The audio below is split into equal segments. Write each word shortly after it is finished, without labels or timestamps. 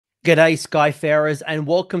G'day Skyfarers and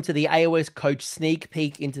welcome to the AOS Coach sneak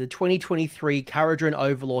peek into the 2023 Kharadron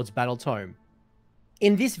Overlords Battletome.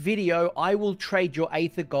 In this video, I will trade your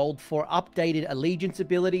Aether Gold for updated allegiance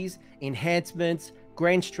abilities, enhancements,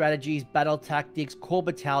 grand strategies, battle tactics, core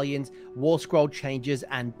battalions, warscroll changes,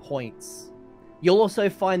 and points. You'll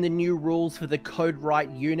also find the new rules for the Code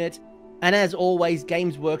Right unit. And as always,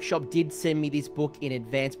 Games Workshop did send me this book in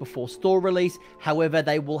advance before store release. However,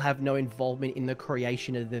 they will have no involvement in the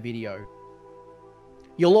creation of the video.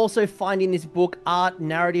 You'll also find in this book art,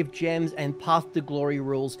 narrative gems, and Path to Glory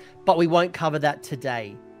rules, but we won't cover that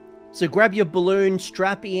today. So grab your balloon,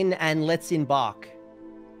 strap in, and let's embark.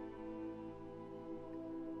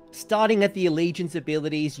 Starting at the allegiance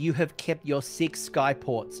abilities, you have kept your 6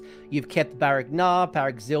 skyports. You've kept Barak Nar,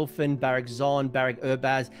 Barak Zilfin, Barak Zon, Barak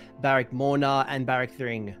Urbaz, Barak Mornar, and Barak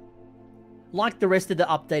Thring. Like the rest of the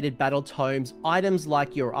updated battle tomes, items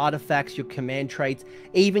like your artifacts, your command traits,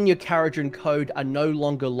 even your Kharadron code are no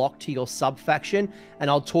longer locked to your sub-faction, and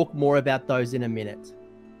I'll talk more about those in a minute.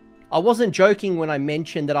 I wasn't joking when I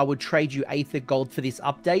mentioned that I would trade you Aether Gold for this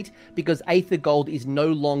update, because Aether Gold is no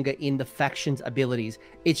longer in the faction's abilities.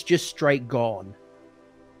 It's just straight gone.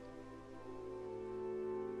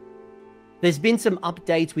 There's been some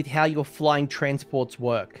updates with how your flying transports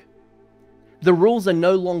work. The rules are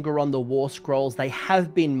no longer on the war scrolls, they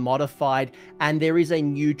have been modified, and there is a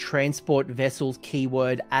new transport vessels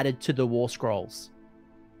keyword added to the war scrolls.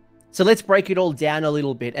 So let's break it all down a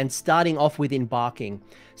little bit, and starting off with embarking.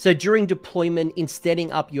 So during deployment, in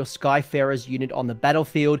setting up your Skyfarers unit on the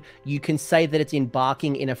battlefield, you can say that it's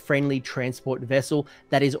embarking in a friendly transport vessel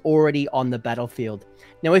that is already on the battlefield.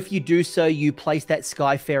 Now, if you do so, you place that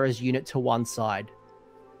Skyfarers unit to one side.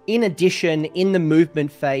 In addition, in the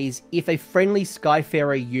movement phase, if a friendly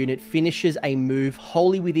Skyfarer unit finishes a move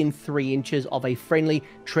wholly within 3 inches of a friendly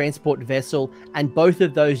transport vessel, and both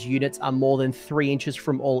of those units are more than 3 inches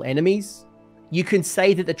from all enemies, you can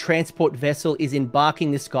say that the transport vessel is embarking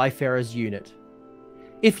the Skyfarer's unit.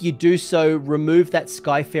 If you do so, remove that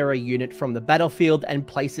Skyfarer unit from the battlefield and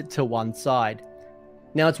place it to one side.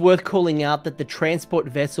 Now, it's worth calling out that the transport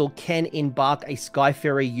vessel can embark a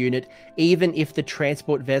Skyfarer unit even if the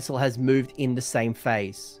transport vessel has moved in the same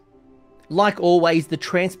phase. Like always, the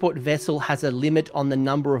transport vessel has a limit on the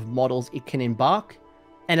number of models it can embark,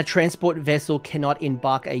 and a transport vessel cannot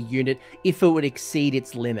embark a unit if it would exceed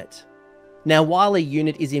its limit. Now, while a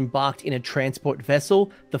unit is embarked in a transport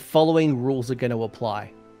vessel, the following rules are going to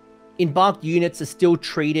apply. Embarked units are still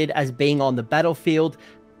treated as being on the battlefield.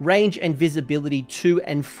 Range and visibility to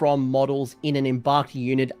and from models in an embarked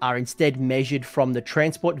unit are instead measured from the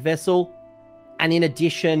transport vessel. And in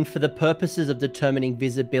addition, for the purposes of determining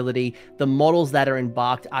visibility, the models that are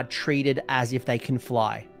embarked are treated as if they can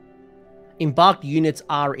fly. Embarked units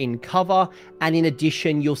are in cover, and in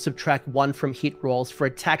addition, you'll subtract 1 from hit rolls for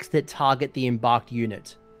attacks that target the embarked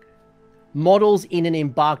unit. Models in an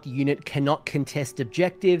embarked unit cannot contest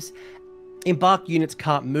objectives. Embarked units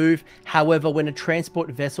can't move. However, when a transport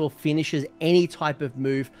vessel finishes any type of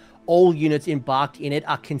move, all units embarked in it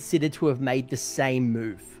are considered to have made the same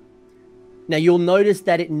move. Now, you'll notice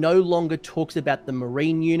that it no longer talks about the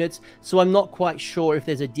Marine units, so I'm not quite sure if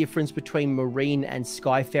there's a difference between Marine and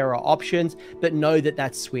Skyfarer options, but know that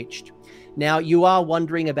that's switched. Now, you are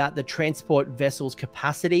wondering about the transport vessel's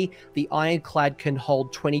capacity. The Ironclad can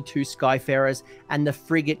hold 22 Skyfarers, and the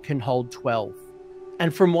Frigate can hold 12.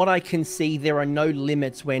 And from what I can see, there are no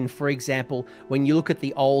limits when, for example, when you look at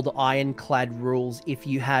the old Ironclad rules, if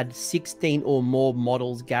you had 16 or more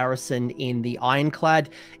models garrisoned in the Ironclad,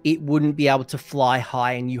 it wouldn't be able to fly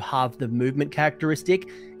high and you have the movement characteristic.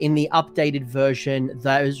 In the updated version,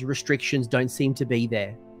 those restrictions don't seem to be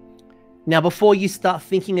there. Now, before you start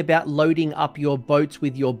thinking about loading up your boats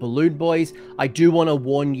with your balloon boys, I do want to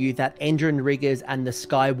warn you that engine riggers and the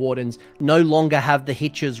Sky Wardens no longer have the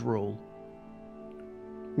hitches rule.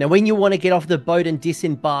 Now, when you want to get off the boat and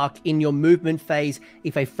disembark in your movement phase,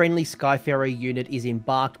 if a friendly Skyfarer unit is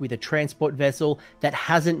embarked with a transport vessel that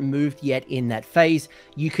hasn't moved yet in that phase,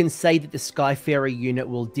 you can say that the Skyfarer unit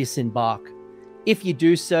will disembark. If you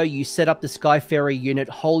do so, you set up the Skyfarer unit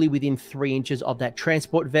wholly within 3 inches of that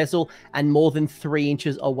transport vessel and more than 3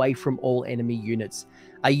 inches away from all enemy units.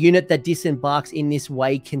 A unit that disembarks in this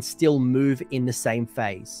way can still move in the same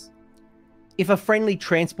phase. If a friendly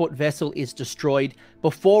transport vessel is destroyed,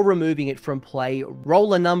 before removing it from play,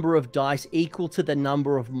 roll a number of dice equal to the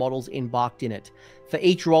number of models embarked in it. For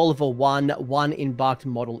each roll of a 1, one embarked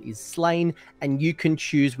model is slain, and you can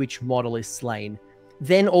choose which model is slain.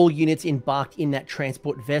 Then all units embarked in that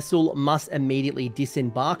transport vessel must immediately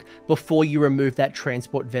disembark before you remove that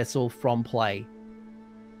transport vessel from play.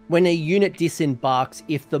 When a unit disembarks,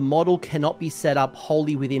 if the model cannot be set up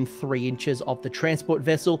wholly within 3 inches of the transport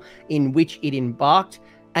vessel in which it embarked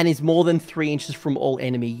and is more than 3 inches from all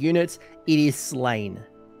enemy units, it is slain.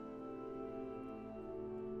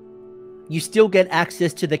 You still get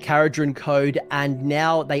access to the Kharadron code, and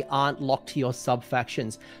now they aren't locked to your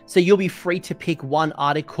sub-factions. So you'll be free to pick 1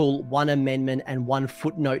 article, 1 amendment, and 1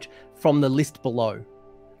 footnote from the list below.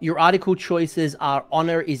 Your article choices are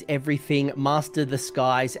Honor is Everything, Master the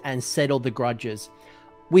Skies, and Settle the Grudges.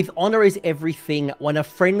 With Honor is Everything, when a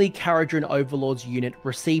friendly Kharadron Overlords unit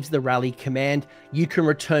receives the rally command, you can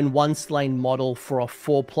return 1 slain model for a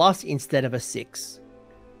 4+ instead of a 6.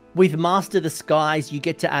 With Master the Skies, you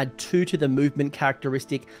get to add 2 to the movement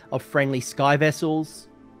characteristic of friendly sky vessels.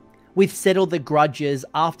 With Settle the Grudges,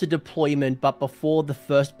 after deployment but before the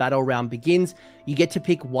first battle round begins, you get to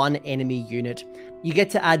pick 1 enemy unit. You get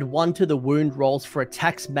to add 1 to the wound rolls for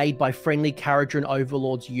attacks made by friendly Kharadron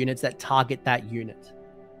Overlords units that target that unit.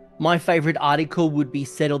 My favorite article would be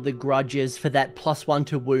Settle the Grudges for that +1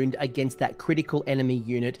 to wound against that critical enemy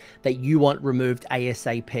unit that you want removed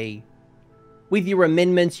ASAP. With your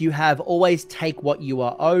amendments, you have Always Take What You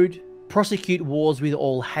Are Owed, Prosecute Wars with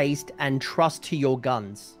All Haste, and Trust to Your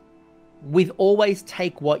Guns. With Always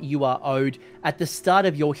Take What You Are Owed, at the start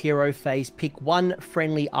of your hero phase, pick 1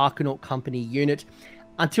 friendly Archanaut Company unit.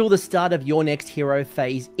 Until the start of your next hero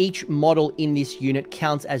phase, each model in this unit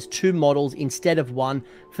counts as 2 models instead of 1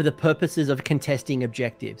 for the purposes of contesting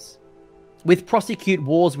objectives. With Prosecute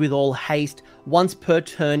Wars with All Haste, once per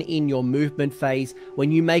turn in your movement phase,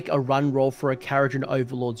 when you make a run roll for a Kharadron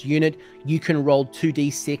Overlords unit, you can roll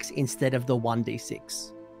 2d6 instead of the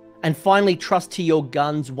 1d6. And finally, Trust to Your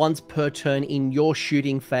Guns, once per turn in your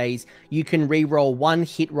shooting phase, you can re-roll 1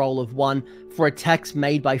 hit roll of 1 for attacks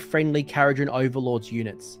made by friendly Kharadron Overlords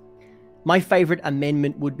units. My favorite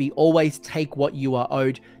amendment would be Always Take What You Are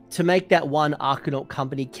Owed, to make that 1 Archanaut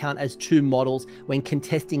Company count as 2 models when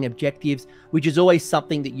contesting objectives, which is always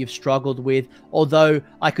something that you've struggled with, although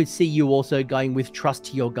I could see you also going with Trust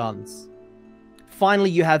to Your Guns.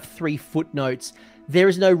 Finally, you have 3 footnotes. There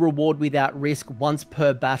is no reward without risk. Once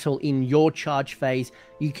per battle in your charge phase,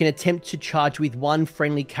 you can attempt to charge with 1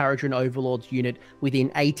 friendly Kharadron Overlords unit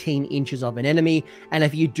within 18 inches of an enemy, and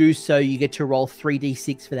if you do so, you get to roll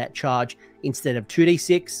 3d6 for that charge instead of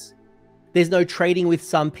 2d6. There's no trading with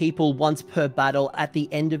some people. Once per battle at the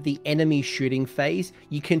end of the enemy shooting phase,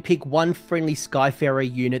 you can pick 1 friendly Skyfarer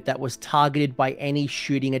unit that was targeted by any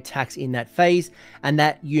shooting attacks in that phase, and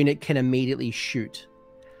that unit can immediately shoot.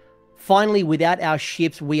 Finally, without our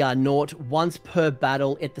ships, we are naught. Once per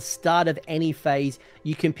battle at the start of any phase,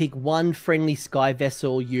 you can pick 1 friendly Sky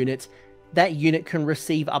Vessel unit. That unit can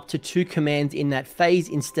receive up to 2 commands in that phase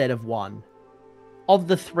instead of 1. Of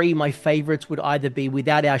the 3, my favorites would either be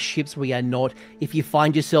Without Our Ships We Are Not, if you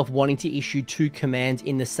find yourself wanting to issue 2 commands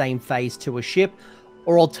in the same phase to a ship,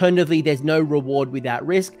 or alternatively, There's No Reward Without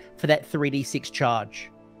Risk for that 3d6 charge.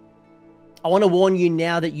 I want to warn you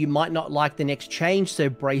now that you might not like the next change, so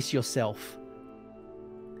brace yourself.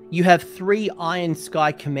 You have 3 Iron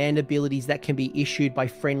Sky command abilities that can be issued by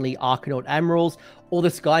friendly Archanaut Admirals, or the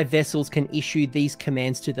Sky Vessels can issue these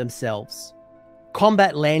commands to themselves.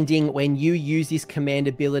 Combat Landing, when you use this command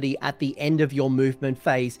ability at the end of your movement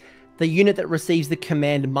phase, the unit that receives the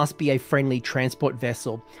command must be a friendly transport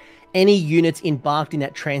vessel. Any units embarked in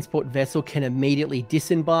that transport vessel can immediately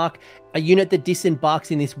disembark. A unit that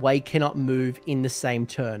disembarks in this way cannot move in the same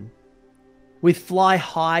turn. With Fly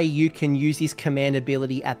High, you can use this command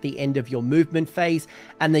ability at the end of your movement phase,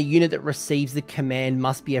 and the unit that receives the command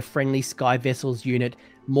must be a friendly Sky Vessels unit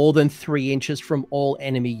more than 3 inches from all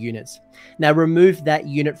enemy units. Now remove that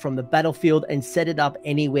unit from the battlefield and set it up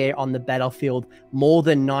anywhere on the battlefield more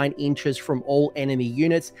than 9 inches from all enemy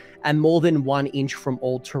units and more than 1 inch from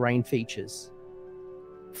all terrain features.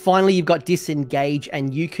 Finally, you've got Disengage,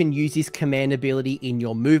 and you can use this command ability in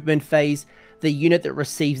your movement phase. The unit that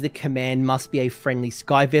receives the command must be a friendly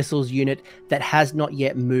Sky Vessels unit that has not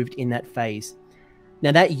yet moved in that phase.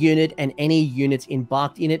 Now that unit and any units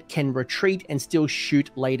embarked in it can retreat and still shoot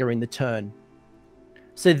later in the turn.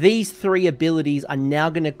 So these 3 abilities are now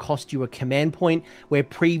going to cost you a command point, where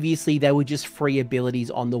previously they were just free abilities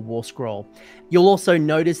on the War Scroll. You'll also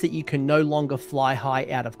notice that you can no longer fly high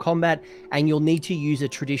out of combat, and you'll need to use a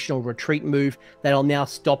traditional retreat move that'll now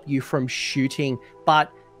stop you from shooting.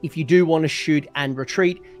 But if you do want to shoot and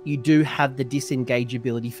retreat, you do have the disengage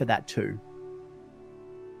ability for that too.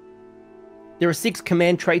 There are 6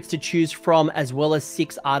 command traits to choose from, as well as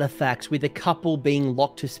 6 artifacts, with a couple being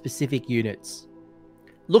locked to specific units.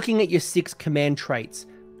 Looking at your 6 command traits,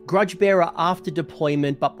 Grudge Bearer after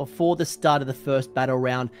deployment, but before the start of the first battle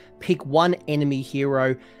round, pick one enemy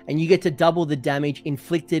hero, and you get to double the damage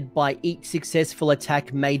inflicted by each successful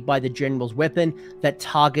attack made by the general's weapon that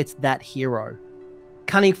targets that hero.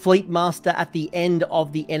 Cunning Fleet Master, at the end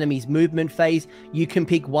of the enemy's movement phase, you can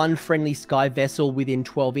pick one friendly sky vessel within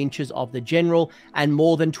 12 inches of the general and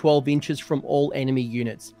more than 12 inches from all enemy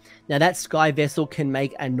units. Now that sky vessel can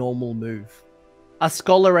make a normal move. A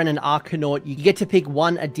Scholar and an Archanaut, you get to pick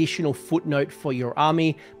one additional footnote for your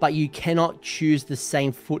army, but you cannot choose the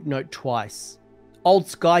same footnote twice. Old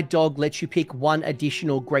Sky Dog lets you pick one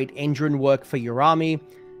additional Great Engine work for your army.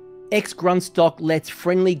 Grunstock lets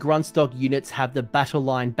friendly Grunstock units have the battle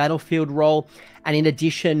line battlefield role, and in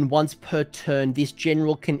addition, once per turn, this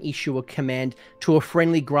general can issue a command to a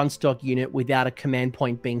friendly Grunstock unit without a command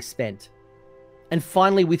point being spent. And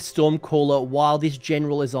finally, with Stormcaller, while this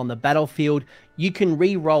general is on the battlefield, you can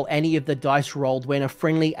re-roll any of the dice rolled when a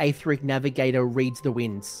friendly Aetheric Navigator reads the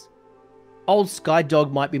winds. Old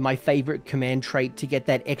Skydog might be my favorite command trait to get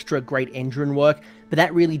that extra Great Engine work, but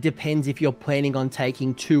that really depends if you're planning on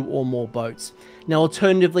taking 2 or more boats. Now,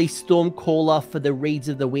 alternatively, Stormcaller for the Reeds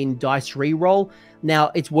of the Wind dice reroll.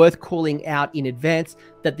 Now, it's worth calling out in advance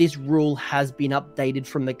that this rule has been updated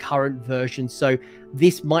from the current version, so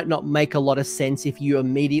this might not make a lot of sense if you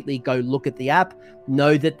immediately go look at the app.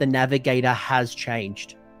 Know that the Navigator has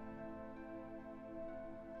changed.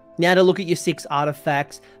 Now to look at your 6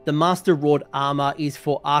 artifacts, the Master Wrought Armor is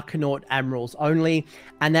for Archanaut Admirals only,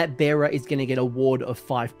 and that bearer is going to get a ward of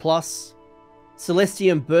 5+.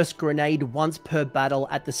 Celestium Burst Grenade, once per battle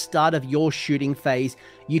at the start of your shooting phase,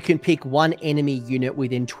 you can pick one enemy unit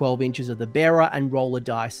within 12 inches of the bearer and roll a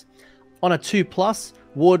dice. On a 2+,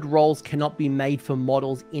 ward rolls cannot be made for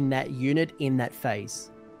models in that unit in that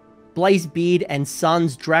phase. Blazebeard and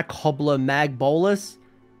Sons Drac Hobbler Mag Bolus.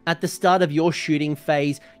 At the start of your shooting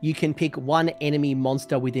phase, you can pick one enemy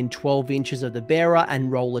monster within 12 inches of the bearer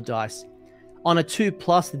and roll a dice. On a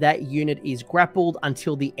 2+, that unit is grappled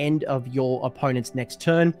until the end of your opponent's next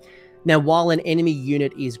turn. Now, while an enemy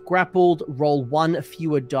unit is grappled, roll 1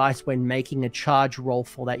 fewer dice when making a charge roll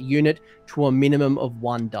for that unit to a minimum of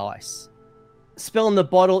 1 dice. Spell in the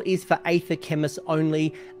Bottle is for AETHER-KHEMIST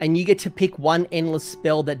only, and you get to pick one endless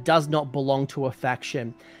spell that does not belong to a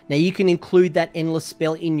faction. Now, you can include that endless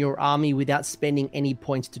spell in your army without spending any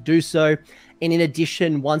points to do so, and in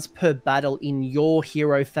addition, once per battle in your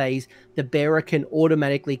hero phase, the bearer can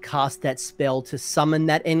automatically cast that spell to summon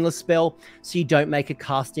that endless spell, so you don't make a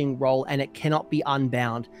casting roll and it cannot be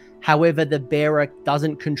unbound. However, the bearer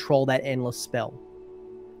doesn't control that endless spell.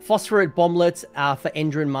 Phosphorate Bomblets are for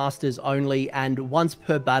Endrin Masters only, and once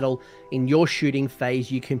per battle in your shooting phase,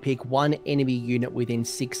 you can pick one enemy unit within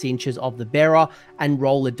 6 inches of the bearer and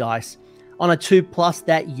roll a dice. On a 2+,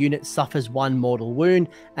 that unit suffers 1 mortal wound,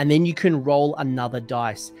 and then you can roll another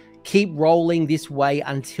dice. Keep rolling this way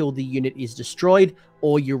until the unit is destroyed,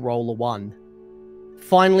 or you roll a 1.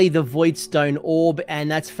 Finally, the Voidstone Orb, and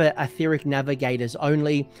that's for Aetheric Navigators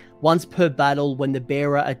only. Once per battle, when the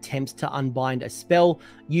bearer attempts to unbind a spell,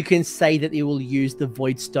 you can say that it will use the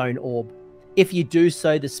Voidstone Orb. If you do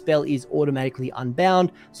so, the spell is automatically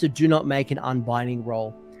unbound, so do not make an unbinding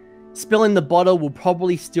roll. Spell in the Bottle will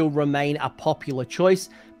probably still remain a popular choice,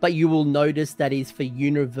 but you will notice that is for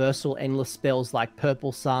universal endless spells like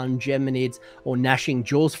Purple Sun, Geminids, or Gnashing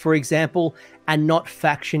Jaws, for example, and not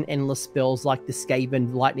faction endless spells like the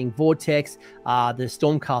Skaven Lightning Vortex, the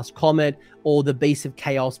Stormcast Comet, or the Beast of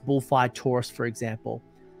Chaos Bullfire Taurus, for example.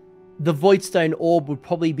 The Voidstone Orb would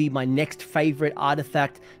probably be my next favorite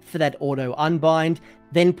artifact for that auto unbind,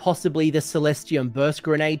 then possibly the Celestium Burst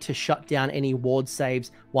Grenade to shut down any ward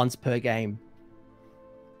saves once per game.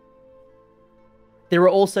 There are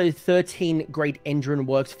also 13 Great Engine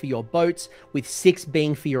works for your boats, with 6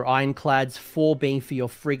 being for your ironclads, 4 being for your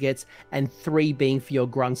frigates, and 3 being for your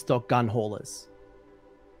Grunstock gun haulers.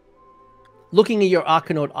 Looking at your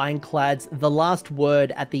Archanaut ironclads, the last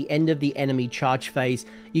word at the end of the enemy charge phase,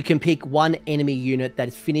 you can pick one enemy unit that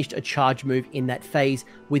has finished a charge move in that phase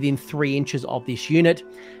within 3 inches of this unit.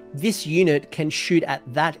 This unit can shoot at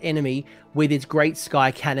that enemy with its Great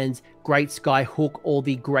Sky Cannons, Great Sky Hook, or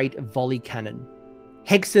the Great Volley Cannon.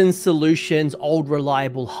 Hexen Solutions Old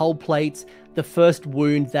Reliable Hull Plates, the first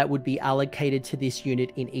wound that would be allocated to this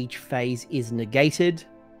unit in each phase is negated.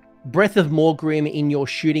 Breath of Morgrim, in your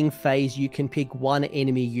shooting phase, you can pick one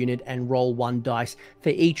enemy unit and roll 1 dice for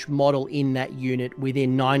each model in that unit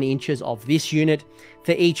within 9 inches of this unit.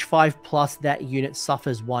 For each 5+, that unit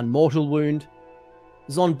suffers 1 mortal wound.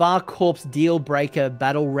 Zonbar Corpse Deal Breaker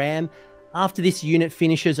Battle Ram. After this unit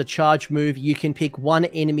finishes a charge move, you can pick one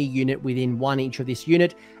enemy unit within 1 inch of this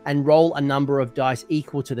unit and roll a number of dice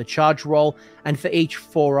equal to the charge roll, and for each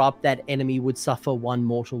 4-up, that enemy would suffer 1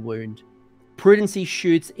 mortal wound. Prudency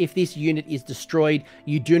shoots. If this unit is destroyed,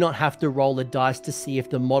 you do not have to roll a dice to see if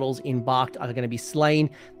the models embarked are going to be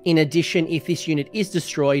slain. In addition, if this unit is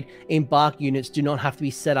destroyed, embarked units do not have to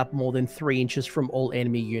be set up more than 3 inches from all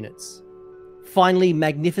enemy units. Finally,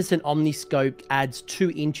 Magnificent Omniscope adds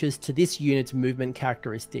 2 inches to this unit's movement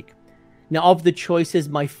characteristic. Now, of the choices,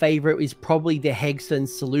 my favorite is probably the Hegson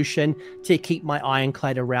solution to keep my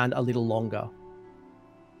Ironclad around a little longer.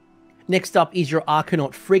 Next up is your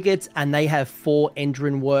Archanaut frigates, and they have 4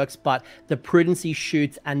 Endrin works, but the Prudency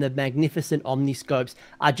shoots and the Magnificent Omniscopes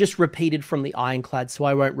are just repeated from the Ironclad, so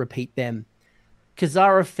I won't repeat them.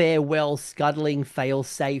 Kazara Farewell, Scuttling,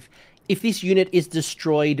 Failsafe. If this unit is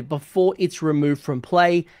destroyed before it's removed from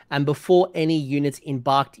play and before any units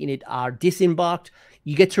embarked in it are disembarked,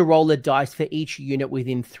 you get to roll a dice for each unit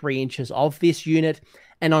within 3 inches of this unit,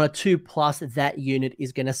 and on a 2+, that unit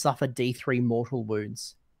is going to suffer D3 mortal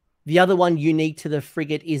wounds. The other one unique to the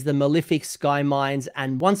frigate is the Malefic Sky Mines,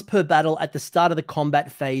 and once per battle at the start of the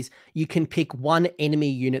combat phase, you can pick one enemy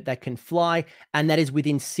unit that can fly, and that is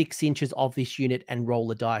within 6 inches of this unit, and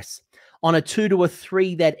roll a dice. On a 2 to a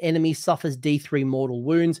 3, that enemy suffers D3 mortal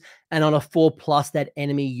wounds, and on a 4+, that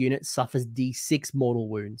enemy unit suffers D6 mortal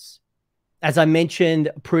wounds. As I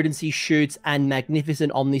mentioned, Prudency shoots and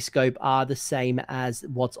Magnificent Omniscope are the same as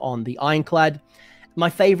what's on the Ironclad. My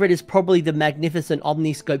favorite is probably the Magnificent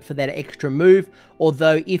Omniscope for that extra move,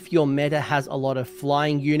 although if your meta has a lot of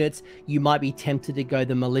flying units, you might be tempted to go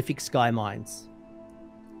the Malefic Sky Mines.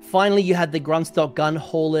 Finally, you have the Grunstock Gun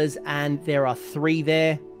Haulers, and there are 3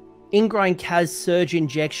 there. Ingrind Kaz Surge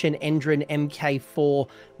Injection Endrin MK4.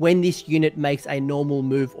 When this unit makes a normal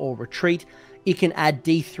move or retreat, it can add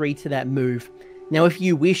D3 to that move. Now, if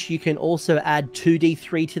you wish, you can also add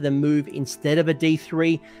 2d3 to the move instead of a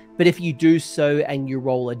d3, but if you do so and you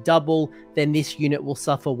roll a double, then this unit will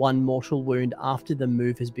suffer 1 mortal wound after the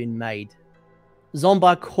move has been made.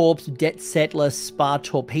 Zombar Corpse Det Settler Spar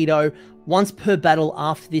Torpedo. Once per battle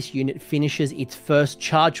after this unit finishes its first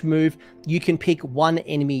charge move, you can pick one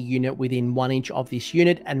enemy unit within 1 inch of this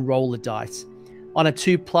unit and roll a dice. On a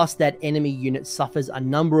 2+, that enemy unit suffers a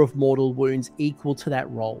number of mortal wounds equal to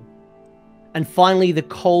that roll. And finally, the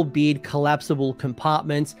Coalbeard Collapsible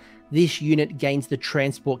Compartments. This unit gains the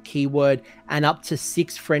transport keyword, and up to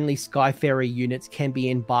 6 friendly Skyfarer units can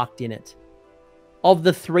be embarked in it. Of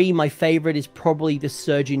the 3, my favorite is probably the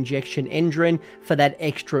Surge Injection Endrin for that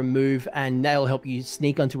extra move, and that'll help you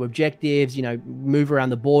sneak onto objectives, move around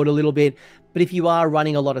the board a little bit. But if you are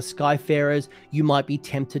running a lot of Skyfarers, you might be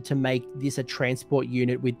tempted to make this a transport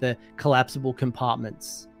unit with the collapsible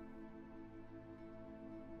compartments.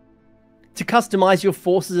 To customize your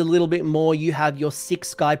forces a little bit more, you have your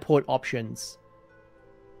 6 Skyport options.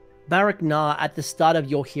 Barak Nar, at the start of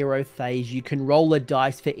your hero phase, you can roll a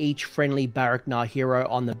dice for each friendly Barak Nar hero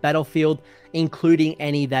on the battlefield, including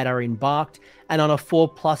any that are embarked, and on a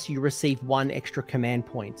 4+, you receive 1 extra command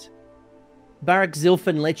point. Barak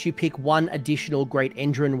Zilfin lets you pick 1 additional Great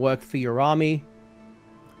Endrin work for your army.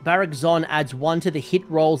 Barak Zon adds 1 to the hit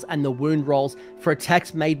rolls and the wound rolls for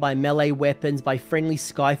attacks made by melee weapons by friendly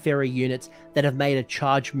Skyfarer units that have made a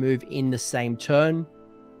charge move in the same turn.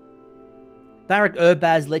 Barak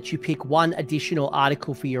Urbaz lets you pick 1 additional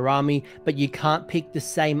article for your army, but you can't pick the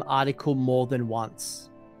same article more than once.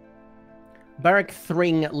 Barak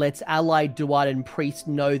Thring lets allied Duat priests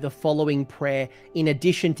know the following prayer in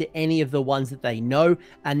addition to any of the ones that they know,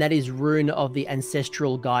 and that is Rune of the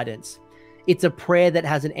Ancestral Guidance. It's a prayer that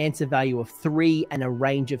has an answer value of 3 and a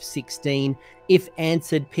range of 16. If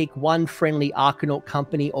answered, pick 1 friendly Archanaut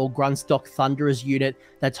Company or Grunstock Thunderers unit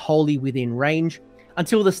that's wholly within range.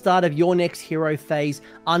 Until the start of your next hero phase,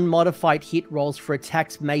 unmodified hit rolls for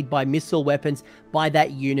attacks made by missile weapons by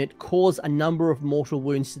that unit cause a number of mortal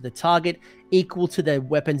wounds to the target equal to the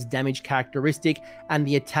weapon's damage characteristic, and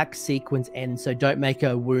the attack sequence ends, so don't make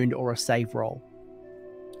a wound or a save roll.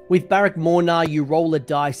 With Barak Mornar, you roll a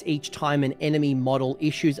dice each time an enemy model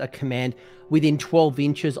issues a command within 12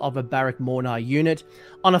 inches of a Barak Mornar unit.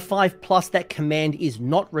 On a 5+, that command is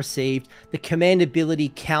not received. The command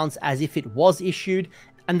ability counts as if it was issued,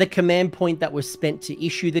 and the command point that was spent to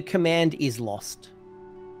issue the command is lost.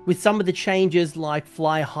 With some of the changes like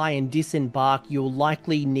Fly High and Disembark, you'll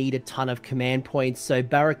likely need a ton of command points, so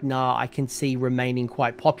Barak Nar I can see remaining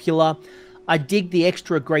quite popular. I dig the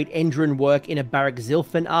extra Great Endrin work in a Barak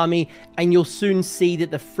Zilfin army, and you'll soon see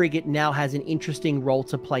that the frigate now has an interesting role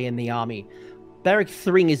to play in the army. Barrack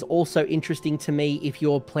 3 is also interesting to me if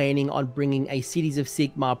you're planning on bringing a Cities of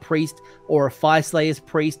Sigmar priest or a Fireslayer's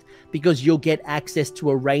priest, because you'll get access to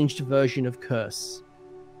a ranged version of Curse.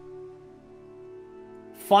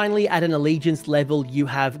 Finally, at an allegiance level, you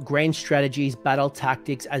have Grand Strategies, Battle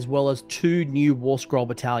Tactics, as well as 2 new warscroll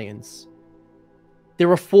battalions. There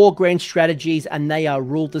are 4 Grand Strategies, and they are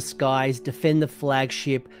Rule the Skies, Defend the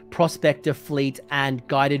Flagship, Prospector Fleet, and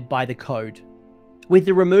Guided by the Code. With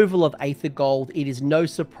the removal of Aether Gold, it is no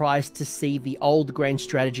surprise to see the old Grand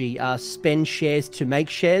Strategy, spend shares to make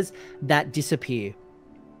shares, that disappear.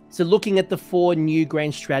 So looking at the 4 new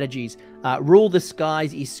Grand Strategies, Rule the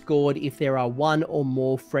Skies is scored if there are 1 or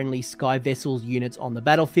more friendly Sky Vessels units on the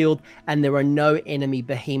battlefield, and there are no enemy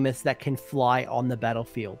behemoths that can fly on the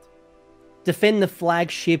battlefield. Defend the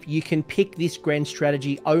Flagship, you can pick this Grand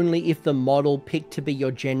Strategy only if the model picked to be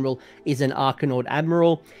your general is an Archanaut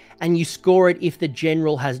Admiral, and you score it if the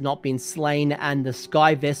general has not been slain and the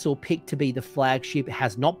Sky Vessel picked to be the flagship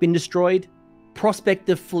has not been destroyed.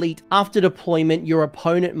 Prospector Fleet, after deployment, your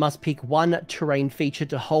opponent must pick 1 terrain feature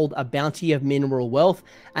to hold a bounty of mineral wealth,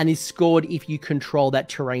 and is scored if you control that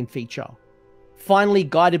terrain feature. Finally,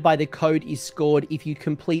 Guided by the Code is scored if you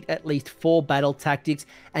complete at least 4 battle tactics,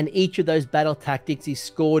 and each of those battle tactics is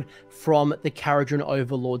scored from the Kharadron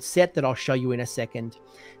Overlords set that I'll show you in a second.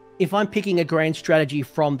 If I'm picking a grand strategy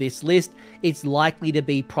from this list, it's likely to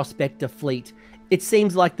be Prospector Fleet. It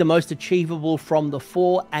seems like the most achievable from the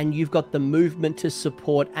 4, and you've got the movement to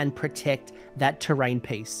support and protect that terrain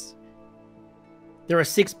piece. There are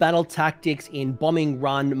 6 battle tactics in Bombing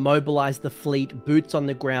Run, Mobilize the Fleet, Boots on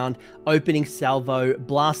the Ground, Opening Salvo,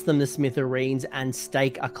 Blast them to Smithereens, and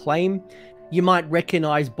Stake a Claim. You might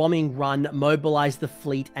recognize Bombing Run, Mobilize the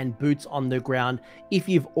Fleet, and Boots on the Ground if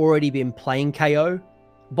you've already been playing KO.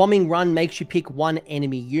 Bombing Run makes you pick 1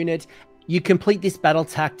 enemy unit. You complete this battle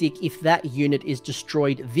tactic if that unit is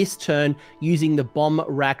destroyed this turn using the Bomb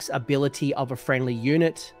Rack's ability of a friendly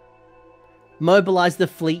unit. Mobilize the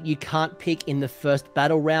Fleet you can't pick in the first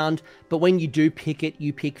battle round, but when you do pick it,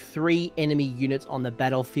 you pick 3 enemy units on the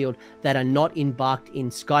battlefield that are not embarked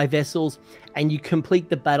in Sky Vessels, and you complete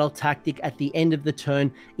the battle tactic at the end of the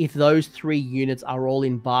turn if those 3 units are all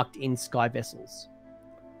embarked in Sky Vessels.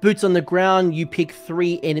 Boots on the Ground, you pick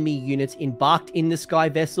 3 enemy units embarked in the Sky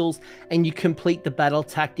Vessels, and you complete the battle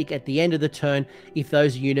tactic at the end of the turn if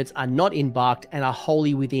those units are not embarked and are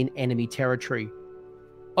wholly within enemy territory.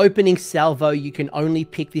 Opening Salvo, you can only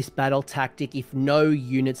pick this battle tactic if no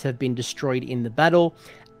units have been destroyed in the battle.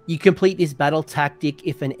 You complete this battle tactic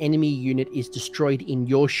if an enemy unit is destroyed in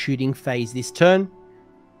your shooting phase this turn.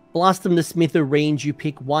 Blast them to Smithereens, you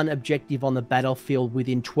pick 1 objective on the battlefield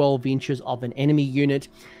within 12 inches of an enemy unit.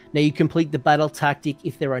 Now you complete the battle tactic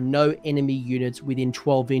if there are no enemy units within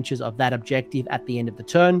 12 inches of that objective at the end of the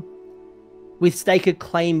turn. With Stake a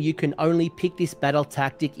Claim, you can only pick this battle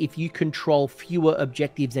tactic if you control fewer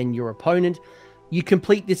objectives than your opponent. You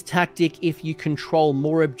complete this tactic if you control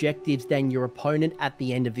more objectives than your opponent at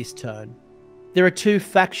the end of this turn. There are 2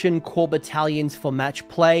 faction core battalions for match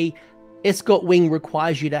play. Escort Wing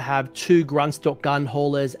requires you to have 2 Grundstock Gun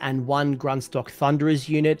Haulers and 1 Grundstock Thunderers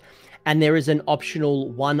unit, and there is an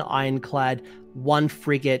optional 1 Ironclad, 1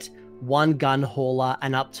 Frigate, 1 Gun Hauler,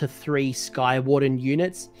 and up to 3 Sky Warden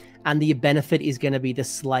units. And the benefit is going to be the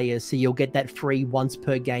Slayers, so you'll get that free once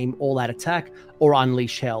per game all-out attack or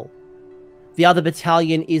Unleash Hell. The other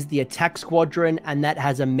battalion is the Attack Squadron, and that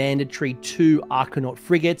has a mandatory 2 Archanaut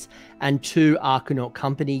Frigates and 2 Archanaut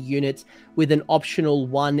Company units, with an optional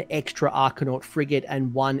 1 extra Archanaut Frigate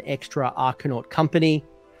and 1 extra Archanaut Company,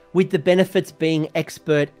 with the benefits being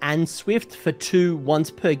Expert and Swift for 2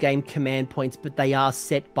 once per game command points, but they are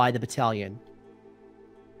set by the battalion.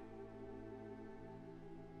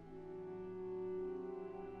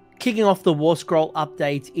 Kicking off the warscroll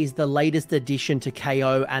updates is the latest addition to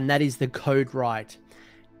KO, and that is the Code Right.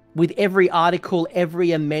 With every article,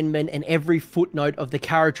 every amendment, and every footnote of the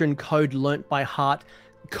Kharadron Code learnt by heart,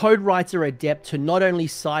 Code Rights are adept to not only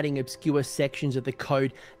citing obscure sections of the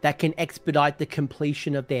code that can expedite the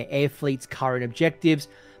completion of their air fleet's current objectives,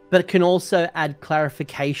 but can also add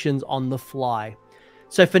clarifications on the fly.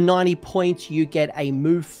 So for 90 points, you get a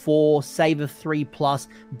Move 4, Save of 3+,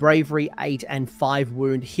 Bravery 8, and 5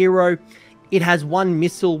 Wound hero. It has 1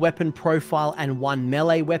 missile weapon profile and 1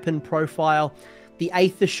 melee weapon profile. The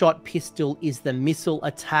Aether Shot pistol is the missile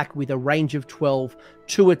attack with a range of 12,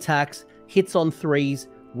 2 attacks, hits on 3s,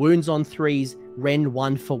 wounds on 3s, rend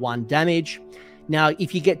 1 for 1 damage. Now,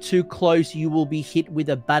 if you get too close, you will be hit with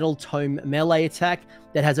a Battletome melee attack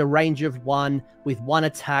that has a range of 1 with 1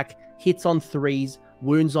 attack, hits on 3s,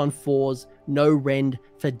 wounds on 4s, no rend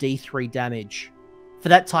for D3 damage. For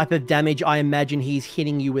that type of damage, I imagine he's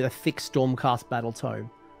hitting you with a thick Stormcast Battletome.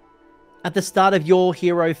 At the start of your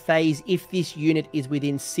hero phase, if this unit is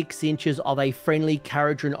within 6 inches of a friendly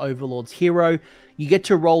Kharadron Overlords hero, you get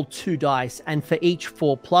to roll 2 dice, and for each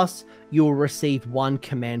 4+, you will receive 1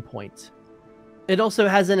 command point. It also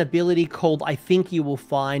has an ability called I Think You Will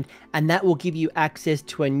Find, and that will give you access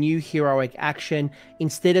to a new heroic action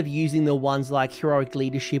instead of using the ones like Heroic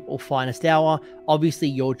Leadership or Finest Hour. Obviously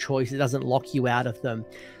your choice, it doesn't lock you out of them.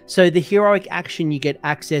 So the heroic action you get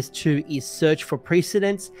access to is Search for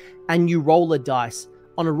Precedents, and you roll a dice.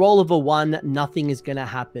 On a roll of a 1, nothing is going to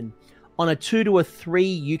happen. On a 2 to a 3,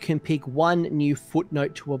 you can pick 1 new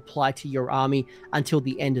footnote to apply to your army until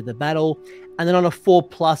the end of the battle. And then on a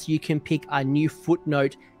 4+, you can pick a new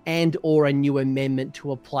footnote and or a new amendment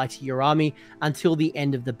to apply to your army until the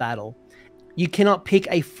end of the battle. You cannot pick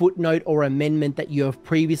a footnote or amendment that you have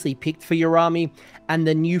previously picked for your army, and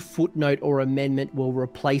the new footnote or amendment will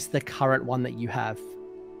replace the current one that you have.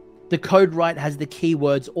 The code right has the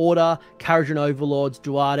keywords Order, Kharadron Overlords,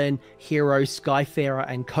 Duarden, Hero, Skyfarer,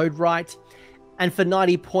 and code right. And for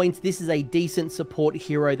 90 points, this is a decent support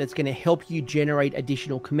hero that's going to help you generate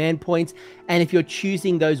additional command points. And if you're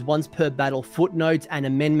choosing those once per battle footnotes and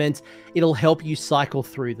amendments, it'll help you cycle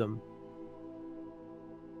through them.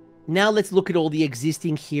 Now let's look at all the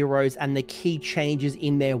existing heroes and the key changes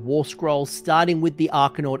in their war scrolls, starting with the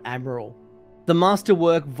Archanaut Admiral. The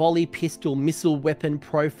Masterwork Volley Pistol Missile Weapon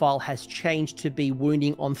profile has changed to be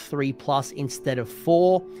wounding on 3+ instead of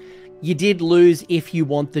 4. You did lose If You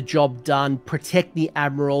Want the Job Done, Protect the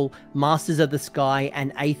Admiral, Masters of the Sky,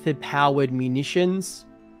 and Aether-powered munitions.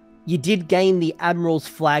 You did gain the Admiral's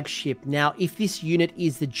Flagship. Now, if this unit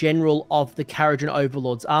is the general of the Kharadron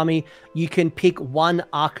Overlords army, you can pick 1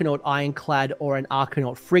 Archanaut Ironclad or an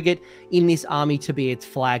Archanaut Frigate in this army to be its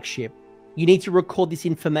flagship. You need to record this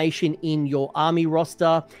information in your army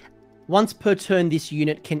roster. Once per turn, this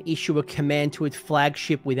unit can issue a command to its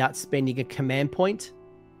flagship without spending a command point.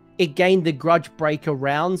 It gained the Grudge Breaker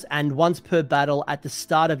rounds, and once per battle at the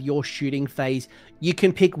start of your shooting phase, you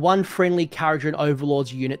can pick 1 friendly Kharadron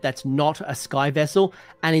Overlords unit that's not a Sky Vessel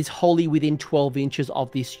and is wholly within 12 inches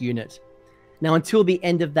of this unit. Now, until the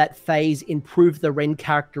end of that phase, improve the Ren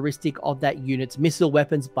characteristic of that unit's missile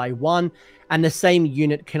weapons by 1, and the same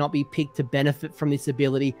unit cannot be picked to benefit from this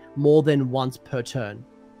ability more than once per turn.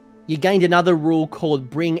 You gained another rule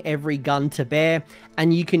called Bring Every Gun to Bear,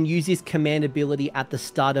 and you can use this command ability at the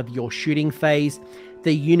start of your shooting phase.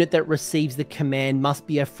 The unit that receives the command must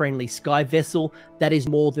be a friendly Sky Vessel that is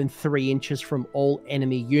more than 3 inches from all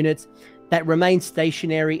enemy units, that remained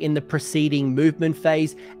stationary in the preceding movement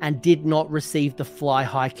phase and did not receive the Fly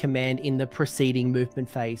High command in the preceding movement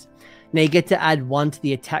phase. Now you get to add 1 to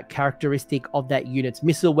the attack characteristic of that unit's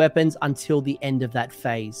missile weapons until the end of that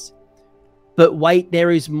phase. But wait,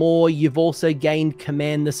 there is more. You've also gained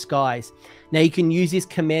Command the Skies. Now you can use this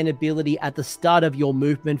command ability at the start of your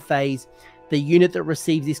movement phase. The unit that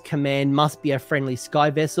receives this command must be a friendly Sky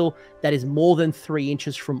Vessel that is more than 3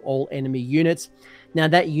 inches from all enemy units. Now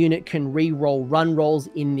that unit can re-roll run rolls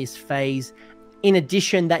in this phase. In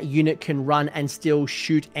addition, that unit can run and still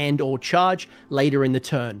shoot and or charge later in the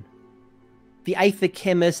turn. The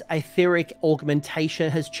AETHER-KHEMIST Etheric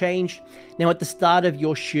Augmentation has changed. Now at the start of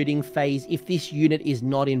your shooting phase, if this unit is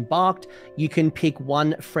not embarked, you can pick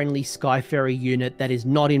 1 friendly Skyfarer unit that is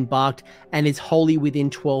not embarked and is wholly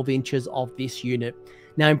within 12 inches of this unit.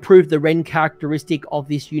 Now improve the Ren characteristic of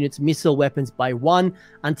this unit's missile weapons by 1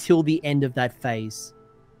 until the end of that phase.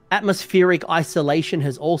 Atmospheric Isolation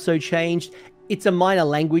has also changed. It's a minor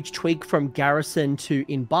language tweak from Garrison to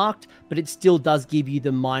Embarked, but it still does give you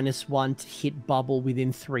the -1 to hit bubble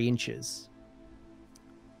within 3 inches.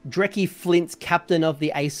 Drekkie Flint's Captain of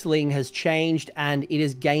the Aceling has changed, and it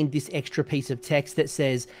has gained this extra piece of text that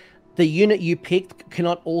says, the unit you picked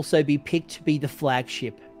cannot also be picked to be the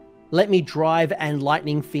flagship. Let Me Drive and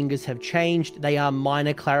Lightning Fingers have changed. They are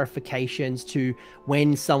minor clarifications to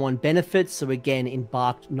when someone benefits. So again,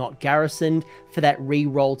 embarked, not garrisoned, for that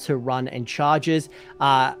re-roll to run and charges.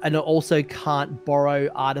 And it also can't borrow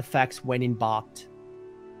artifacts when embarked.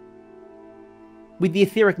 With the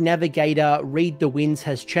Etheric Navigator, Read the Winds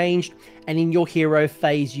has changed, and in your hero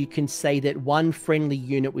phase, you can say that 1 friendly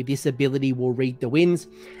unit with this ability will read the winds.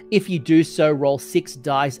 If you do so, roll 6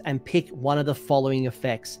 dice and pick one of the following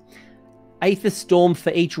effects. Aether Storm,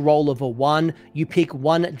 for each roll of a 1, you pick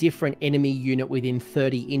 1 different enemy unit within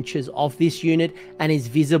 30 inches of this unit and is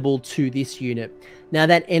visible to this unit. Now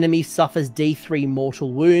that enemy suffers D3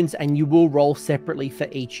 mortal wounds, and you will roll separately for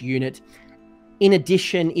each unit. In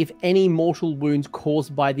addition, if any mortal wounds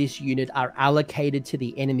caused by this unit are allocated to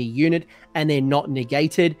the enemy unit and they're not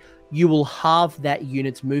negated, you will halve that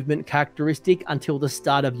unit's movement characteristic until the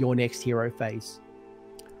start of your next hero phase.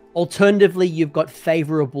 Alternatively, you've got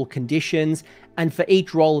favorable conditions, and for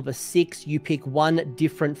each roll of a 6, you pick one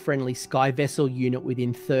different friendly sky vessel unit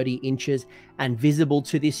within 30 inches and visible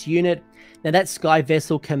to this unit. Now that sky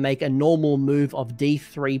vessel can make a normal move of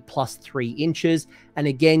D3 plus 3 inches, and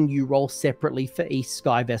again you roll separately for each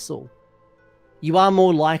sky vessel. You are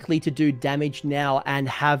more likely to do damage now and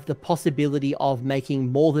have the possibility of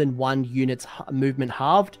making more than one unit's movement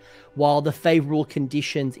halved, while the favorable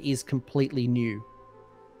conditions is completely new.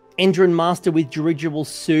 Endron Master with dirigible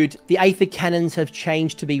suit. The Aether cannons have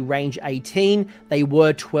changed to be range 18. They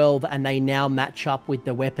were 12 and they now match up with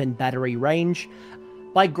the weapon battery range.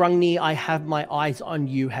 By Grumdy, I Have My Eyes on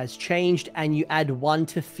You has changed, and you add 1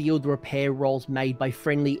 to field repair rolls made by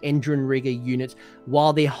friendly Endron Rigger units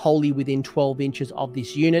while they're wholly within 12 inches of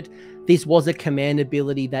this unit. This was a command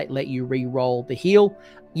ability that let you re-roll the heal.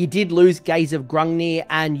 You did lose Gaze of Grumdy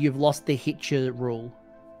and you've lost the Hitcher rule.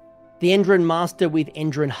 The Endron Master with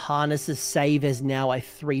Endron Harnesses save is now a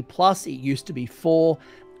 3+, it used to be 4.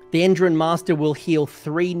 The Endron Master will heal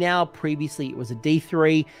 3 now, previously it was a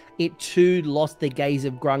D3. It too lost the Gaze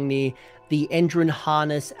of Grumdy, the Endron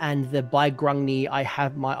Harness, and the By Grumdy I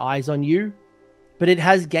Have My Eyes on You. But it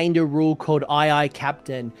has gained a rule called Aye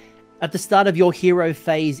Captain. At the start of your hero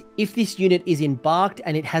phase, if this unit is embarked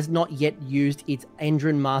and it has not yet used its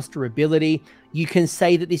Endron Master ability, you can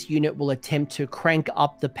say that this unit will attempt to crank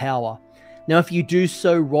up the power. Now if you do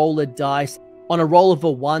so, roll a dice. On a roll of a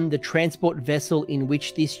 1, the transport vessel in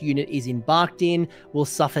which this unit is embarked in will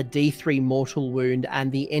suffer D3 mortal wound, and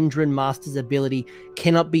the Endron Master's ability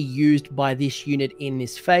cannot be used by this unit in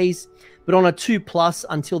this phase. But on a 2+,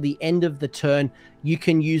 until the end of the turn, you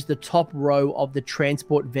can use the top row of the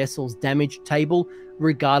transport vessel's damage table,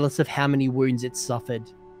 regardless of how many wounds it suffered.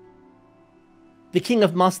 The King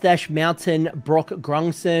of Mustache Mountain, Brock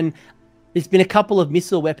Grungson. There's been a couple of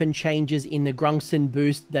missile weapon changes in the Grungson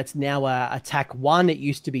boost that's now attack 1. It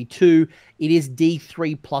used to be 2. It is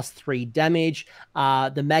D3 plus 3 damage.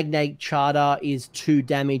 The Magnate Charter is 2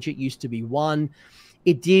 damage. It used to be 1.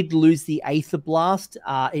 It did lose the Aether Blast.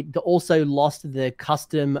 It also lost the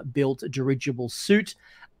custom-built dirigible suit.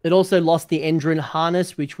 It also lost the Endron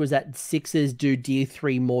Harness, which was at 6s do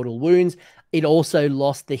D3 mortal wounds. It also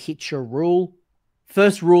lost the Hitcher rule.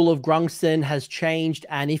 First rule of Grungson has changed,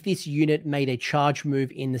 and if this unit made a charge move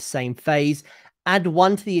in the same phase, add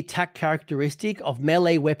 1 to the attack characteristic of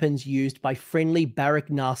melee weapons used by friendly Barak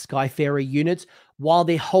Nar Skyfarer units while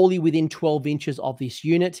they're wholly within 12 inches of this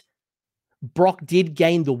unit. Brock did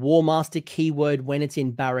gain the War Master keyword when it's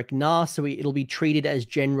in Barak Nar, so it'll be treated as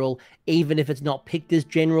general even if it's not picked as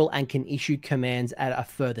general and can issue commands at a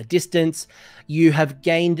further distance. You have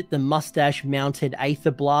gained the Mustache Mounted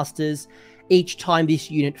Aether Blasters. Each time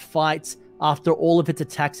this unit fights, after all of its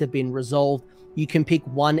attacks have been resolved, you can pick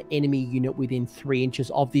 1 enemy unit within 3 inches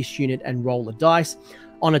of this unit and roll a dice.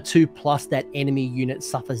 On a 2+, that enemy unit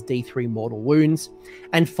suffers D3 mortal wounds.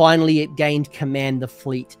 And finally, it gained Command the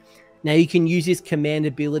Fleet. Now you can use this command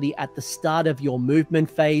ability at the start of your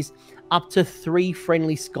movement phase. Up to 3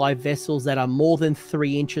 friendly sky vessels that are more than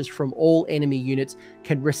 3 inches from all enemy units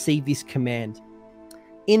can receive this command.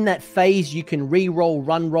 In that phase, you can re-roll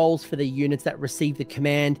run rolls for the units that receive the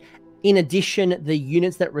command. In addition, the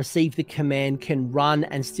units that receive the command can run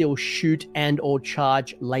and still shoot and or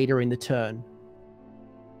charge later in the turn.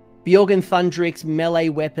 Bjorgen Thundrik's melee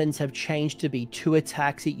weapons have changed to be 2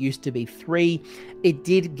 attacks. It used to be 3. It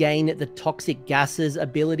did gain the Toxic Gases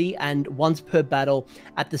ability, and once per battle,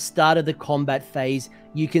 at the start of the combat phase,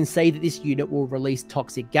 you can say that this unit will release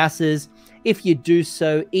Toxic Gases. If you do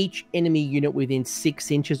so, each enemy unit within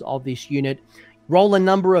 6 inches of this unit, roll a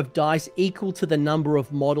number of dice equal to the number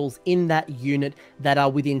of models in that unit that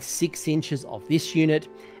are within 6 inches of this unit,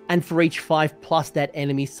 and for each 5+, that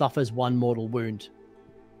enemy suffers 1 mortal wound.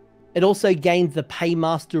 It also gained the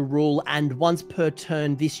Paymaster rule, and once per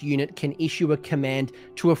turn, this unit can issue a command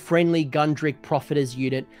to a friendly Gundrick Prophetess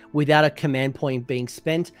unit without a command point being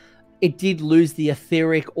spent. It did lose the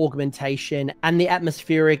Etheric Augmentation and the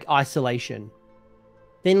Atmospheric Isolation.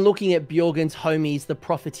 Then looking at Bjorgen's homies, the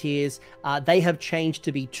Profiteers, they have changed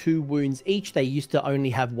to be 2 wounds each. They used to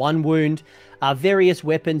only have 1 wound. Various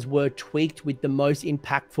weapons were tweaked, with the most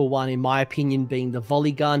impactful one, in my opinion, being the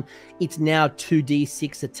Volley Gun. It's now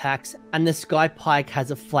 2d6 attacks, and the Sky Pike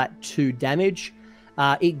has a flat 2 damage.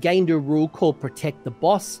 It gained a rule called Protect the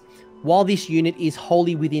Boss. While this unit is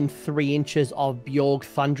wholly within 3 inches of Bjorg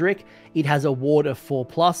Thundrik, it has a ward of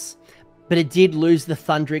 4+. But it did lose the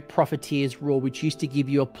Thundrik Profiteers rule, which used to give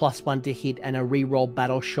you a +1 to hit and a reroll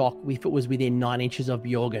battle shock if it was within 9 inches of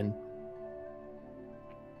Bjorgen.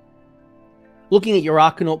 Looking at your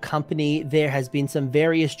Archanaut company, there has been some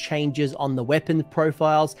various changes on the weapon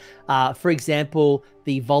profiles. For example,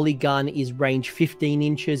 the volley gun is range 15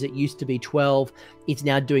 inches. It used to be 12. It's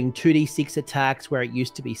now doing 2d6 attacks where it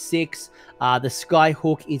used to be 6. The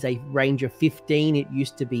Skyhook is a range of 15. It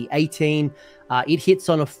used to be 18. It hits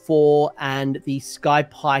on a 4, and the Sky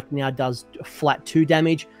Pike now does flat 2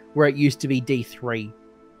 damage where it used to be D3.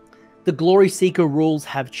 The Glory Seeker rules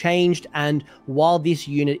have changed, and while this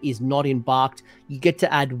unit is not embarked, you get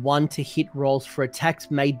to add 1 to hit rolls for attacks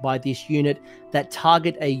made by this unit that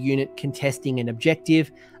target a unit contesting an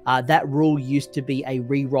objective. That rule used to be a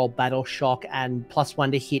reroll battle shock and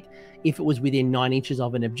 +1 to hit if it was within 9 inches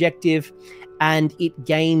of an objective, and it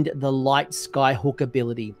gained the Light Skyhook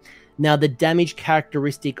ability. Now, the damage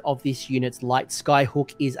characteristic of this unit's Light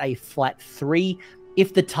Skyhook is a flat 3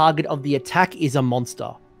 if the target of the attack is a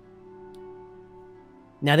monster.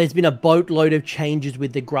 Now, there's been a boatload of changes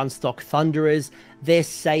with the Grunstock Thunderers. Their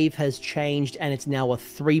save has changed, and it's now a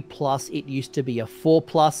 3+. It used to be a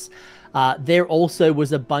 4+. There also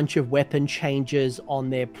was a bunch of weapon changes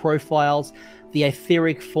on their profiles. The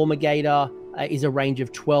Etheric Fumigator is a range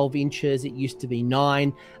of 12 inches. It used to be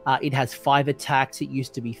 9. It has 5 attacks. It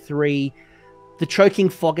used to be 3. The Choking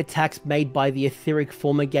Fog attacks made by the Etheric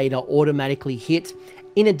Fumigator automatically hit.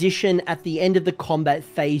 In addition, at the end of the combat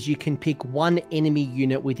phase, you can pick 1 enemy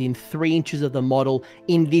unit within 3 inches of the model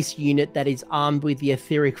in this unit that is armed with the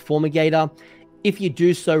Etheric Fumigator. If you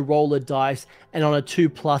do so, roll a dice, and on a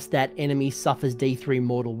 2+, that enemy suffers D3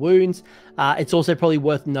 mortal wounds. It's also probably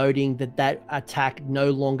worth noting that that attack no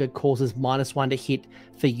longer causes -1 to hit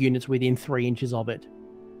for units within 3 inches of it.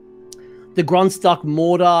 The Grunstock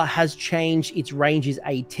Mortar has changed. Its range is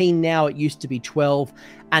 18 now. It used to be 12.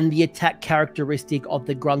 And the attack characteristic of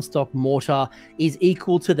the Grunstock Mortar is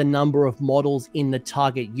equal to the number of models in the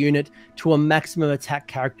target unit to a maximum attack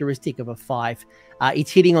characteristic of a 5.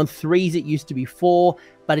 It's hitting on 3s. It used to be 4,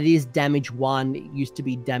 but it is damage 1. It used to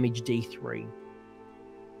be damage D3.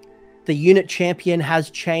 The unit champion has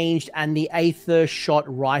changed, and the Aether Shot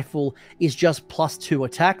Rifle is just +2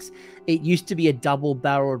 attacks. It used to be a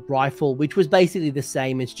double-barreled rifle, which was basically the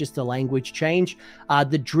same. It's just a language change.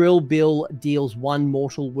 The Drill Bill deals 1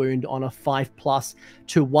 mortal wound on a 5+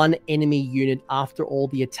 to 1 enemy unit after all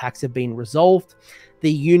the attacks have been resolved.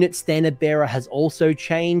 The unit Standard Bearer has also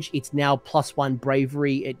changed. It's now +1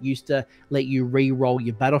 bravery. It used to let you re-roll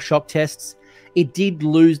your battle shock tests. It did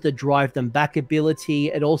lose the Drive Them Back ability.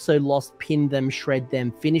 It also lost Pin Them, Shred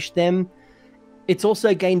Them, Finish Them. It's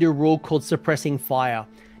also gained a rule called Suppressing Fire.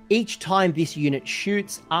 Each time this unit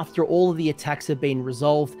shoots, after all of the attacks have been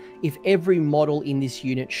resolved, if every model in this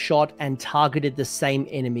unit shot and targeted the same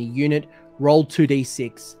enemy unit, roll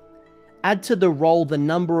 2d6. Add to the roll the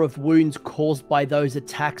number of wounds caused by those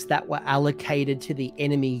attacks that were allocated to the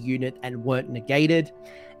enemy unit and weren't negated.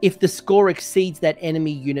 If the score exceeds that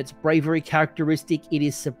enemy unit's bravery characteristic, it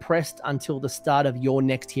is suppressed until the start of your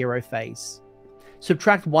next hero phase.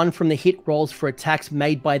 Subtract 1 from the hit rolls for attacks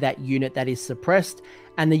made by that unit that is suppressed,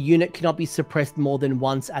 and the unit cannot be suppressed more than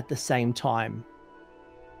once at the same time.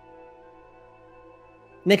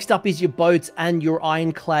 Next up is your boats, and your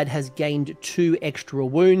Ironclad has gained 2 extra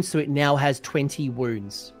wounds, so it now has 20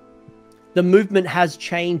 wounds. The movement has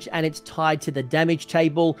changed, and it's tied to the damage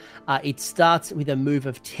table. It starts with a move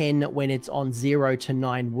of 10 when it's on 0 to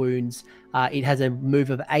 9 wounds. It has a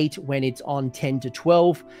move of 8 when it's on 10 to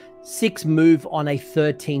 12, 6 move on a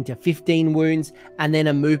 13 to 15 wounds, and then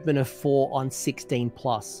a movement of 4 on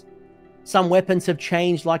 16+. Some weapons have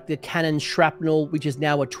changed, like the Cannon Shrapnel, which is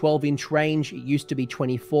now a 12-inch range. It used to be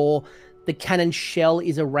 24. The Cannon Shell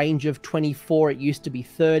is a range of 24. It used to be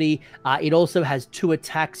 30. It also has 2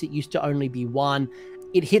 attacks. It used to only be 1.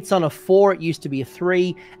 It hits on a 4. It used to be a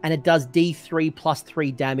 3. And it does D3 plus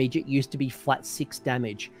 3 damage. It used to be flat 6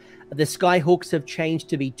 damage. The Skyhooks have changed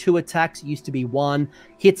to be 2 attacks. It used to be 1.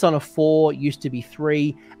 Hits on a 4. Used to be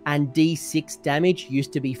 3. And D6 damage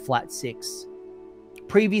used to be flat 6.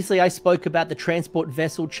 Previously, I spoke about the transport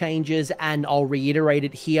vessel changes, and I'll reiterate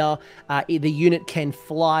it here. The unit can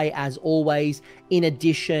fly as always. In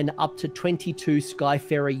addition, up to 22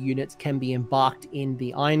 Skyfarer units can be embarked in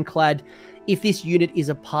the Ironclad. If this unit is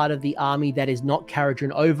a part of the army that is not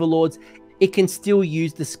Kharadron Overlords, it can still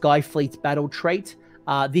use the Skyfleet's battle trait.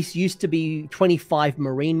 This used to be 25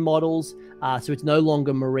 Marine models, so it's no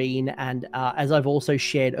longer Marine, and as I've also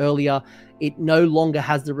shared earlier, it no longer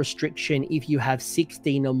has the restriction if you have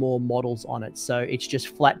 16 or more models on it, so it's just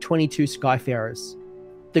flat 22 Skyfarers.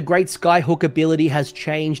 The Great Skyhook ability has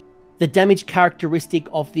changed. The damage characteristic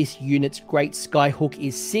of this unit's Great Skyhook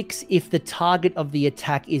is 6 if the target of the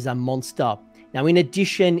attack is a monster. Now, in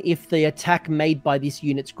addition, if the attack made by this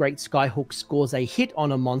unit's Great Skyhook scores a hit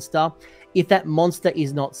on a monster, if that monster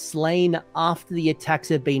is not slain after the attacks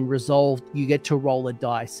have been resolved, you get to roll a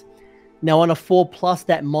dice. Now, on a 4+,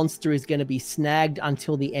 that monster is going to be snagged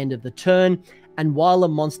until the end of the turn, and while a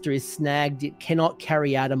monster is snagged, it cannot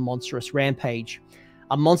carry out a monstrous rampage.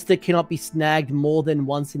 A monster cannot be snagged more than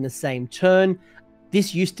once in the same turn.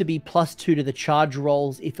 This used to be +2 to the charge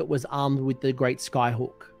rolls if it was armed with the Great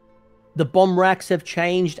Skyhook. The bomb racks have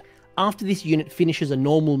changed. After this unit finishes a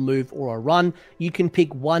normal move or a run, you can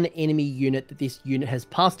pick one enemy unit that this unit has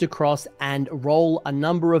passed across and roll a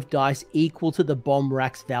number of dice equal to the bomb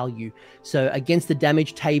rack's value. So against the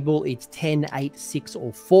damage table, it's 10, 8, 6,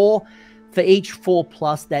 or 4. For each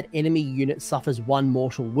 4+, that enemy unit suffers 1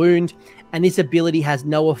 mortal wound, and this ability has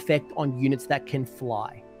no effect on units that can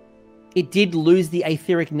fly. It did lose the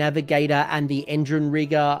Aetheric Navigator and the Engine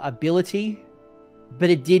Rigger ability, but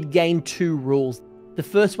it did gain 2 rules. The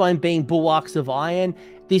first one being Bulwarks of Iron.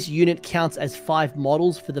 This unit counts as 5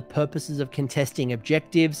 models for the purposes of contesting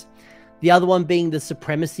objectives. The other one being the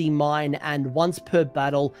Supremacy Mine, and once per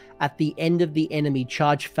battle, at the end of the enemy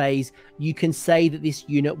charge phase, you can say that this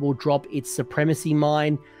unit will drop its Supremacy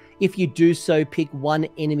Mine. If you do so, pick one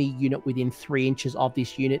enemy unit within 3 inches of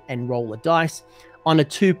this unit and roll a dice. On a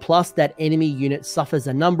 2+, that enemy unit suffers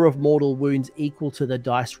a number of mortal wounds equal to the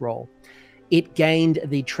dice roll. It gained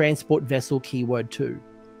the transport vessel keyword too.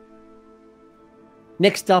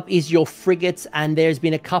 Next up is your frigates, and there's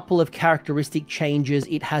been a couple of characteristic changes.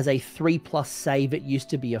 It has a 3+ save. It used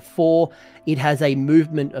to be a 4. It has a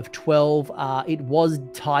movement of 12. It was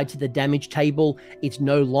tied to the damage table. It's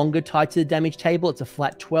no longer tied to the damage table. It's a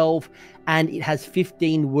flat 12, and it has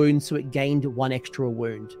 15 wounds, so it gained 1 extra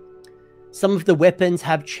wound. Some of the weapons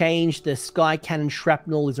have changed. The Sky Cannon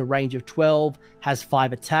Shrapnel is a range of 12, has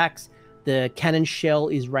 5 attacks. The Cannon Shell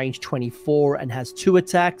is range 24 and has 2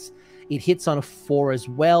 attacks. It hits on a 4 as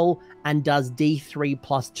well and does D3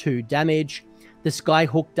 plus 2 damage. The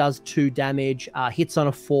Skyhook does 2 damage, hits on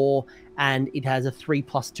a 4, and it has a 3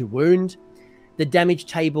 plus 2 wound. The damage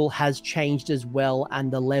table has changed as well,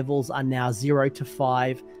 and the levels are now 0 to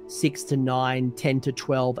 5, 6 to 9, 10 to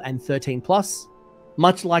 12, and 13 plus.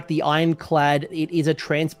 Much like the Ironclad, it is a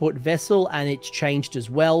transport vessel, and it's changed as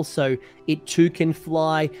well, so it too can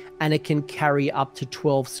fly, and it can carry up to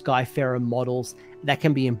 12 Skyfarer models that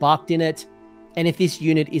can be embarked in it. And if this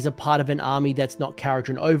unit is a part of an army that's not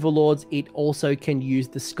Kharadron Overlords, it also can use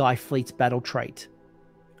the Skyfleet's battle trait.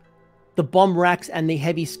 The bomb racks and the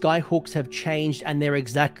heavy Skyhooks have changed, and they're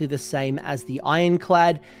exactly the same as the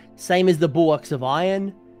Ironclad, same as the Bulwarks of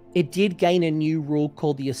Iron. It did gain a new rule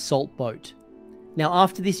called the Assault Boat. Now,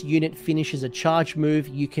 after this unit finishes a charge move,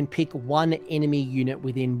 you can pick one enemy unit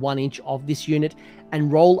within 1 inch of this unit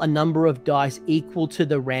and roll a number of dice equal to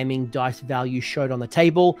the ramming dice value showed on the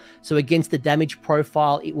table. So against the damage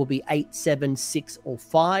profile, it will be 8, 7, 6, or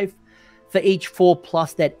 5. For each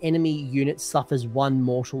 4+, that enemy unit suffers 1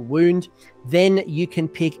 mortal wound. Then you can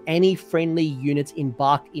pick any friendly units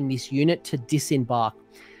embarked in this unit to disembark.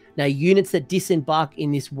 Now, units that disembark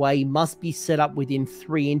in this way must be set up within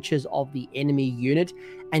 3 inches of the enemy unit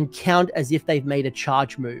and count as if they've made a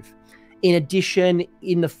charge move. In addition,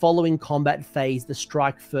 in the following combat phase, the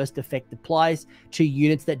strike first effect applies to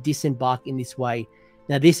units that disembark in this way.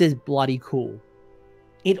 Now, this is bloody cool.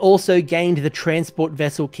 It also gained the transport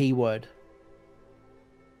vessel keyword.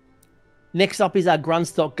 Next up is our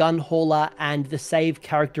Grundstock Gun Hauler, and the save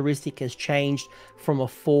characteristic has changed from a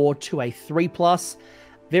 4 to a 3+.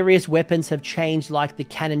 Various weapons have changed, like the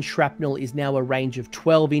Cannon Shrapnel is now a range of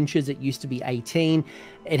 12 inches. It used to be 18.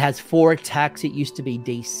 It has 4 attacks. It used to be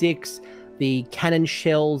D6. The Cannon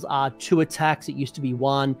Shells are 2 attacks. It used to be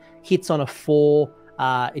 1. Hits on a 4.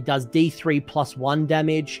 It does D3 plus 1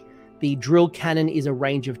 damage. The Drill Cannon is a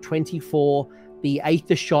range of 24. The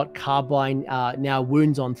Aether Shot Carbine now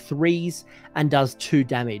wounds on 3s and does 2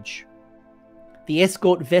 damage. The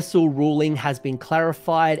escort vessel ruling has been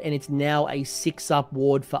clarified, and it's now a 6-up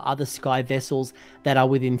ward for other sky vessels that are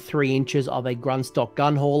within 3 inches of a Grundstock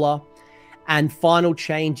gun hauler. And final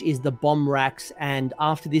change is the bomb racks, and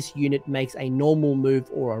after this unit makes a normal move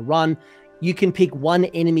or a run, you can pick one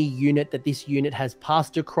enemy unit that this unit has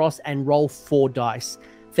passed across and roll 4 dice.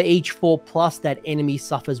 For each 4+, that enemy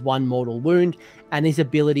suffers 1 mortal wound, and this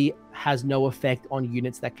ability has no effect on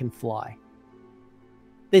units that can fly.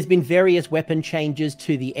 There's been various weapon changes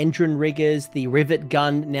to the engine riggers. The rivet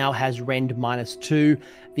gun now has rend -2.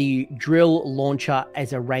 The drill launcher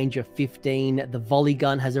has a range of 15. The volley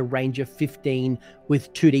gun has a range of 15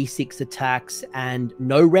 with 2d6 attacks and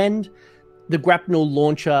no rend. The grapnel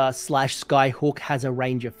launcher / skyhook has a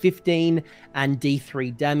range of 15 and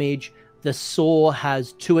D3 damage. The saw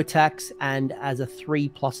has 2 attacks and has a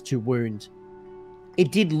 3+2 wound.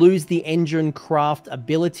 It did lose the engine craft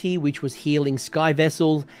ability, which was healing sky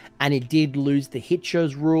vessels, and it did lose the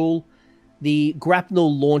Hitchers rule. The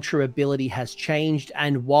grapnel launcher ability has changed,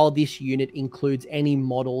 and while this unit includes any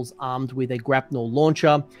models armed with a grapnel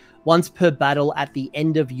launcher, once per battle at the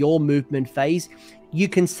end of your movement phase, you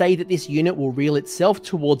can say that this unit will reel itself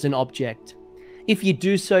towards an object. If you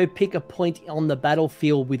do so, pick a point on the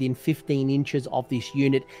battlefield within 15 inches of this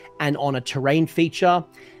unit and on a terrain feature,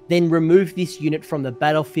 then remove this unit from the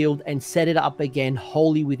battlefield and set it up again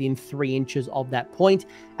wholly within 3 inches of that point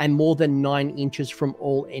and more than 9 inches from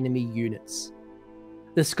all enemy units.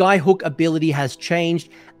 The Skyhook ability has changed.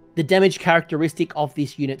 The damage characteristic of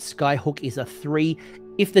this unit Skyhook is a 3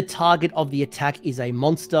 if the target of the attack is a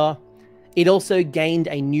monster. It also gained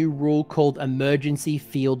a new rule called Emergency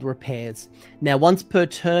Field Repairs. Now, once per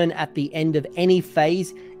turn at the end of any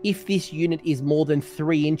phase, if this unit is more than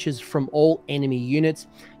 3 inches from all enemy units,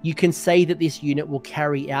 you can say that this unit will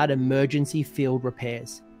carry out emergency field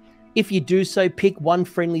repairs. If you do so, pick one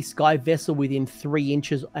friendly sky vessel within 3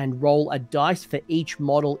 inches and roll a dice for each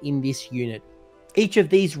model in this unit. Each of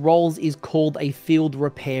these rolls is called a field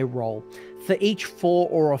repair roll. For each 4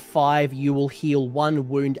 or a 5, you will heal 1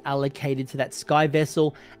 wound allocated to that sky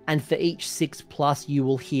vessel, and for each 6+, you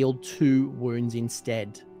will heal 2 wounds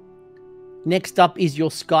instead. Next up is your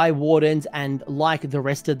Sky Wardens, and like the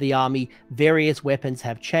rest of the army, various weapons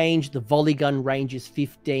have changed. The volley gun range is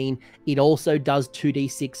 15. It also does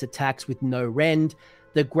 2d6 attacks with no rend.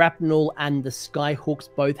 The grapnel and the Skyhooks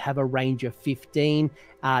both have a range of 15.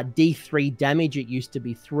 D3 damage, it used to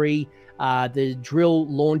be 3. The drill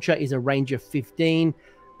launcher is a range of 15.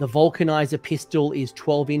 The vulcanizer pistol is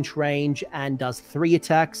 12-inch range and does 3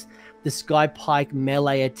 attacks. The Sky Pike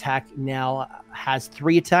melee attack now has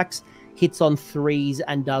 3 attacks, hits on 3s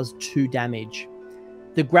and does 2 damage.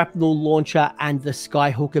 The grapnel launcher and the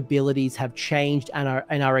Skyhook abilities have changed and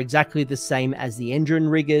are exactly the same as the engine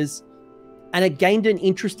riggers. And it gained an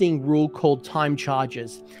interesting rule called time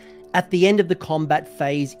charges. At the end of the combat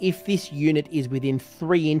phase, if this unit is within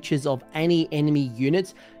 3 inches of any enemy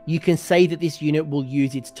units, you can say that this unit will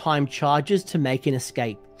use its time charges to make an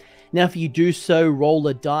escape. Now, if you do so, roll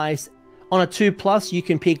a dice. On a 2+, you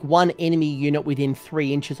can pick one enemy unit within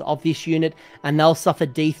 3 inches of this unit, and they'll suffer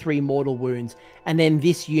D3 mortal wounds, and then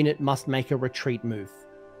this unit must make a retreat move.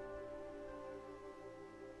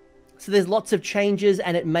 So there's lots of changes,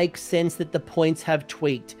 and it makes sense that the points have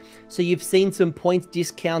tweaked. So you've seen some points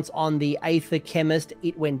discounts on the AETHER-KHEMIST.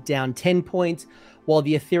 It went down 10 points, while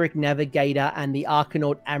the Etheric Navigator and the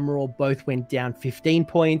Archanaut Admiral both went down 15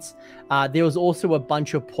 points. There was also a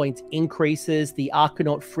bunch of points increases. The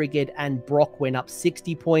Archanaut Frigate and Brock went up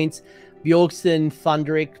 60 points. Bjorgsen,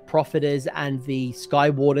 Thunderic, Propheters, and the Sky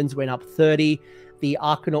Wardens went up 30. The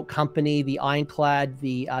Archanaut Company, the Ironclad,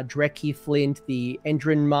 the Drekki Flint, the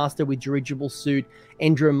Endrin Master with dirigible suit,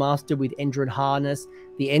 Endrin Master with Endrin harness,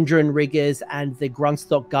 the Endrin Riggers, and the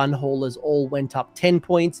Grunstock Gun Haulers all went up 10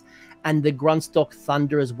 points, and the Grunstock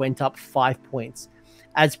Thunderers went up 5 points.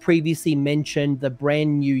 As previously mentioned, the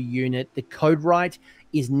brand new unit, the Code Right,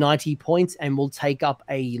 is 90 points and will take up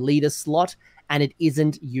a leader slot, and it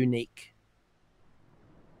isn't unique.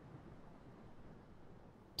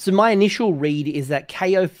 So my initial read is that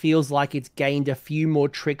KO feels like it's gained a few more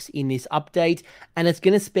tricks in this update, and it's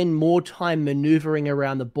going to spend more time maneuvering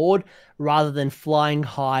around the board rather than flying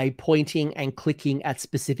high, pointing and clicking at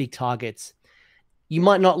specific targets. You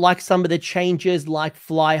might not like some of the changes like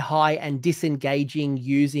fly high and disengaging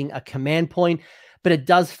using a command point, but it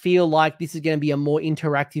does feel like this is going to be a more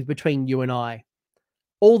interactive between you and I.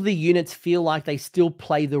 All the units feel like they still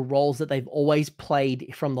play the roles that they've always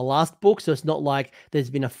played from the last book, so it's not like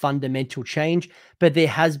there's been a fundamental change, but there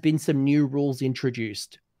has been some new rules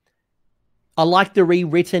introduced. I like the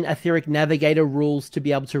rewritten Etheric Navigator rules to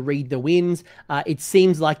be able to read the winds. It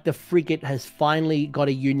seems like the frigate has finally got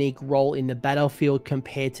a unique role in the battlefield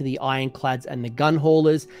compared to the Ironclads and the Gun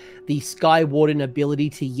Haulers. The Sky Warden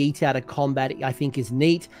ability to yeet out of combat I think is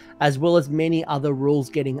neat, as well as many other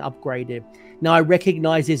rules getting upgraded. Now, I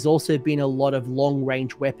recognize there's also been a lot of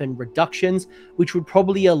long-range weapon reductions, which would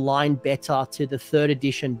probably align better to the 3rd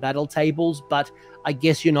edition battle tables, but I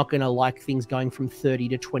guess you're not going to like things going from 30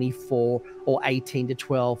 to 24 or 18 to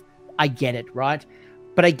 12. I get it, right?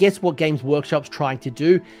 But I guess what Games Workshop's trying to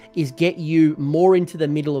do is get you more into the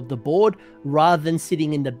middle of the board rather than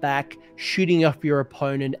sitting in the back, shooting off your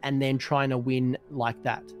opponent and then trying to win like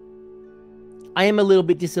that. I am a little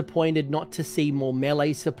bit disappointed not to see more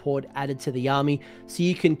melee support added to the army so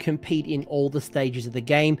you can compete in all the stages of the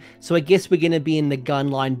game. So I guess we're going to be in the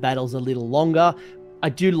gun line battles a little longer. I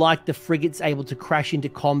do like the frigates able to crash into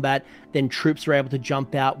combat, then troops are able to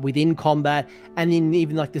jump out within combat, and then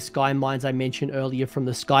even like the sky mines I mentioned earlier from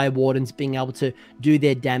the sky wardens being able to do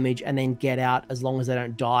their damage and then get out as long as they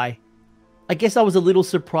don't die. I guess I was a little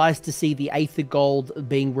surprised to see the Aether Gold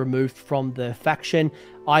being removed from the faction.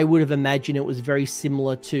 I would have imagined it was very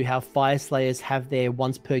similar to how Fyreslayers have their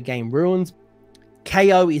once per game runes.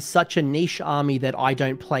 KO is such a niche army that I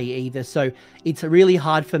don't play either, so it's really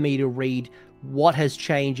hard for me to read what has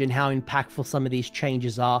changed and how impactful some of these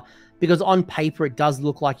changes are, because on paper it does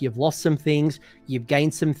look like you've lost some things, you've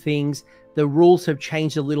gained some things. The rules have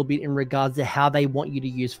changed a little bit in regards to how they want you to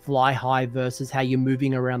use fly high versus how you're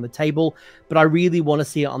moving around the table, but I really want to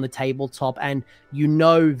see it on the tabletop. And you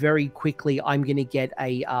know, very quickly I'm going to get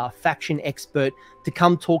a faction expert to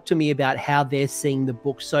come talk to me about how they're seeing the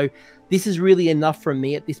book. So this is really enough from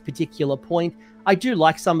me at this particular point. I do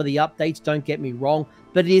like some of the updates, don't get me wrong,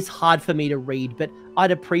 but it is hard for me to read. But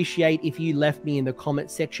I'd appreciate if you left me in the comment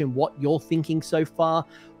section what you're thinking so far.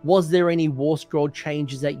 Was there any warscroll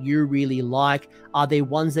changes that you really like? Are there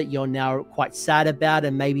ones that you're now quite sad about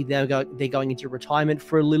and maybe they're going into retirement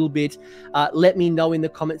for a little bit? Let me know in the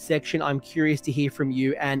comment section. I'm curious to hear from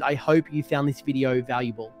you, and I hope you found this video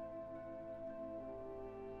valuable.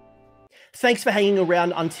 Thanks for hanging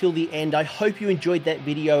around until the end. I hope you enjoyed that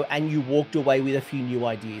video and you walked away with a few new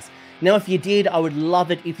ideas. Now, if you did, I would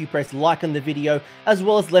love it if you pressed like on the video, as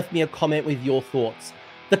well as left me a comment with your thoughts.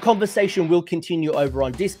 The conversation will continue over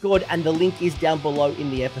on Discord, and the link is down below in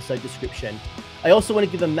the episode description. I also want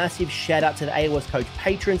to give a massive shout out to the AOS Coach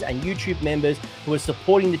patrons and YouTube members who are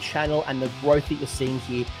supporting the channel and the growth that you're seeing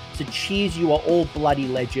here. So cheers, you are all bloody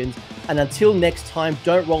legends. And until next time,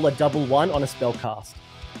 don't roll a double one on a spellcast.